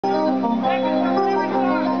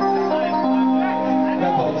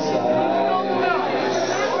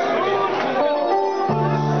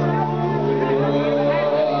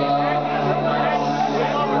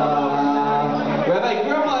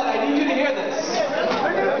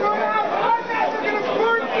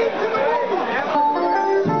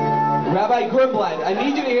I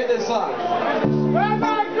need you to hear this song.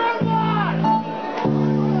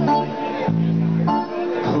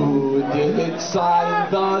 Who didn't sign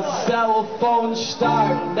the cell phone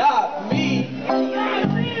start? Not me.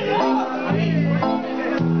 Not me.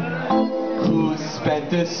 Who spent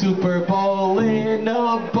the Super Bowl in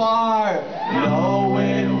a bar? No,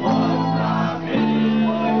 it was not me.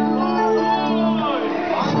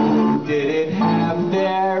 Who didn't have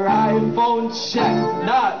their iPhone checked?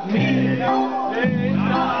 Not me.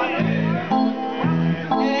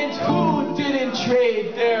 And who didn't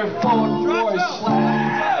trade their phone for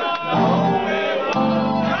Slack? No, it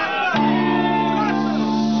was not me.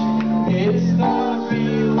 It's not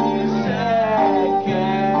really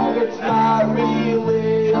sad, it's not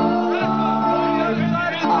really alive.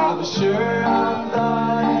 I'm sure I'm the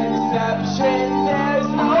exception, there's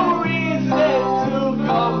no reason to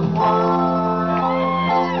comply.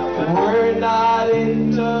 We're not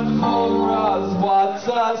into chorus, what's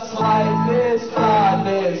a slightest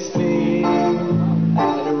honesty?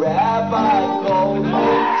 And Rabbi Goldman told me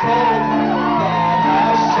that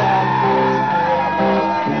Hashem is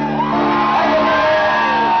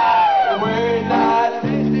we're not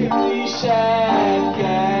really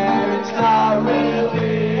shaker, it's not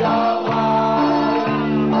really alive.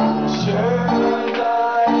 Sure,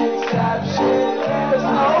 the exception, there's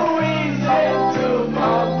no reason to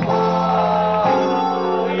comply.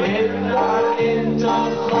 It's not into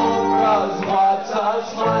chorus, what's a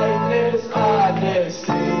slightest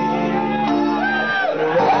honesty?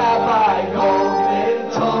 Rabbi Goldman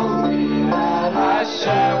told me that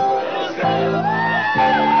Hashem was there.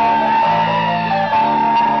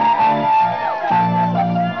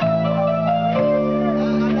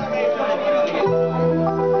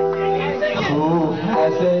 Who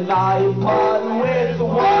has an iPod with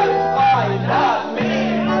Wi-Fi? Not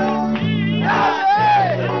me.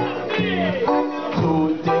 Not me.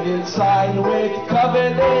 Who didn't sign with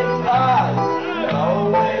covenant eyes?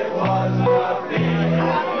 No, it was not me.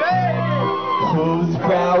 Whose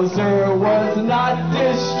browser was not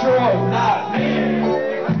destroyed? Not me.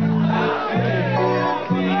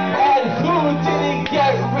 And who didn't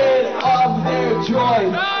get rid of their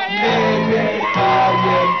droid? Maybe I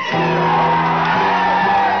am too.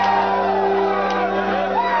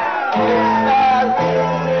 It's not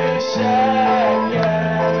really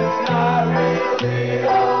shaken, it's not really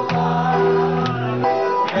alive.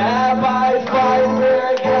 Rabbi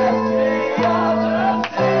Feinberg asked me, I'll just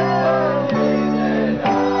leave it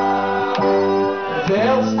out.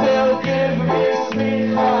 They'll still give me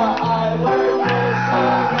smicha, I learned this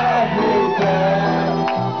from everything.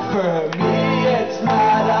 For me, it's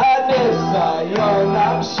not a nisayon,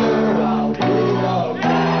 I'm sure I'll be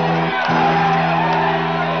okay.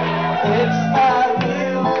 It's not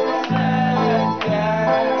really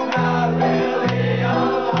shaken, it's not really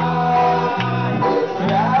alive.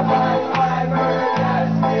 If Rabbi Feinberg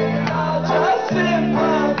asked me, I'll just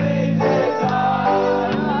simply deny.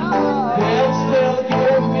 They'll still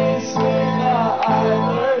give me smicha, I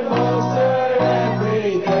learn most of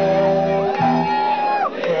everything.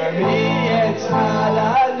 For me, it's not a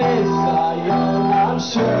nisayon, I'm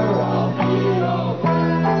sure I'll be okay.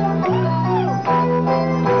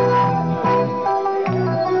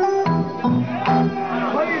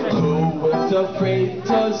 Who was afraid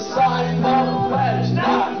to sign the pledge?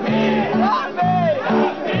 Not me. Not me.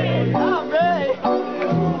 Not me. Not me.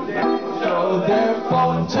 Who didn't show their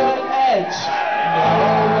phone to edge? No,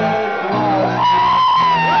 it was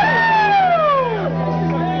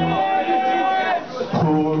not.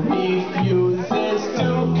 Who refuses to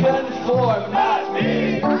conform? Not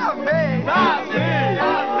me. Not me. Not me.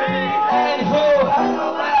 Not me. And who has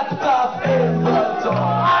a laptop in the door? I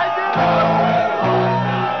do.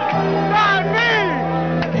 Not me.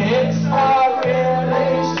 It's not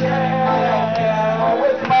really shaken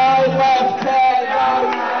with my left hand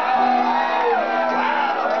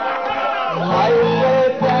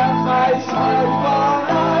life without my smartphone,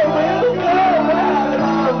 I will go out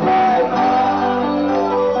of my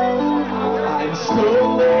mind. I'm still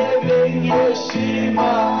living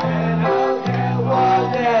Yeshiva, and I'll get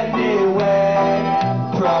one anyway.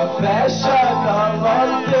 Professional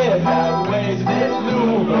live and ways this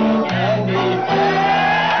new anything.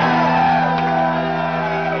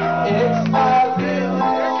 It's not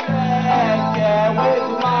really shaken with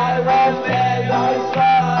my left hand I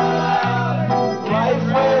slide. Life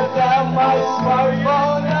without my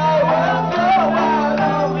smartphone, I will go out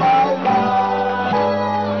of my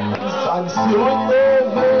mind. I'm still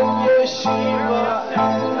living Yeshiva,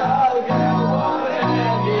 and I'll get one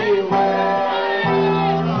anyway.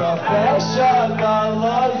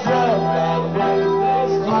 Professionalism and with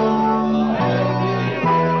this new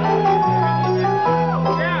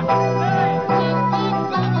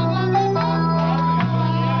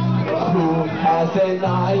an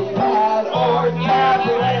iPad or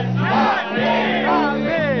tablet. Not me! Not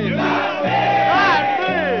me! Not me! Not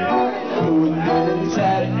me! Who didn't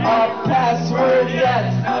set a password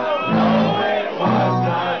yet? No, it was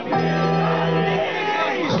not me.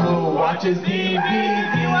 Who watches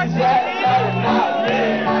DVDs at night? Not me.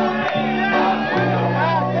 Not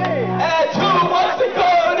me. And who wants to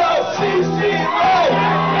go to CC Road?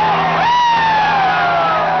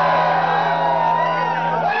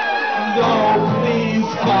 No,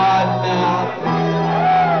 please, God, not me.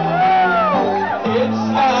 It's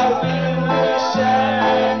not really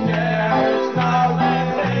Shakir. It's not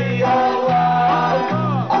really alive.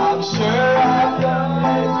 I'm sure I've done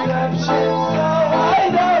exceptions, so I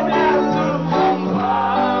don't have to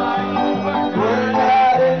comply. We're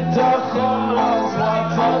not into chumras.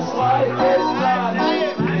 What's us like this time?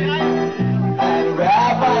 And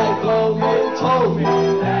Rabbi Goldman told me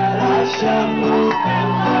that I should move in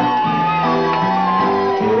like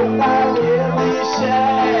if I really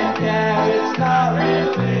Shakir, it's not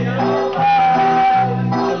really alive.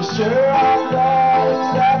 I'm sure I've got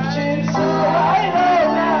exceptions, so I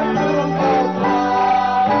don't have to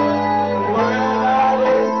comply. We're not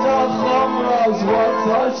into chumras. What's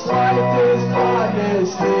us like this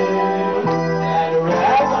honesty? And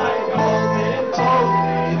Rabbi Goldman told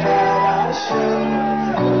me that I should.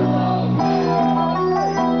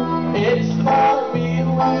 It's not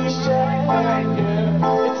really Shakir.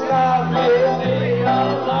 It's not really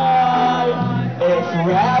alive. If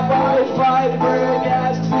Rabbi Feinberg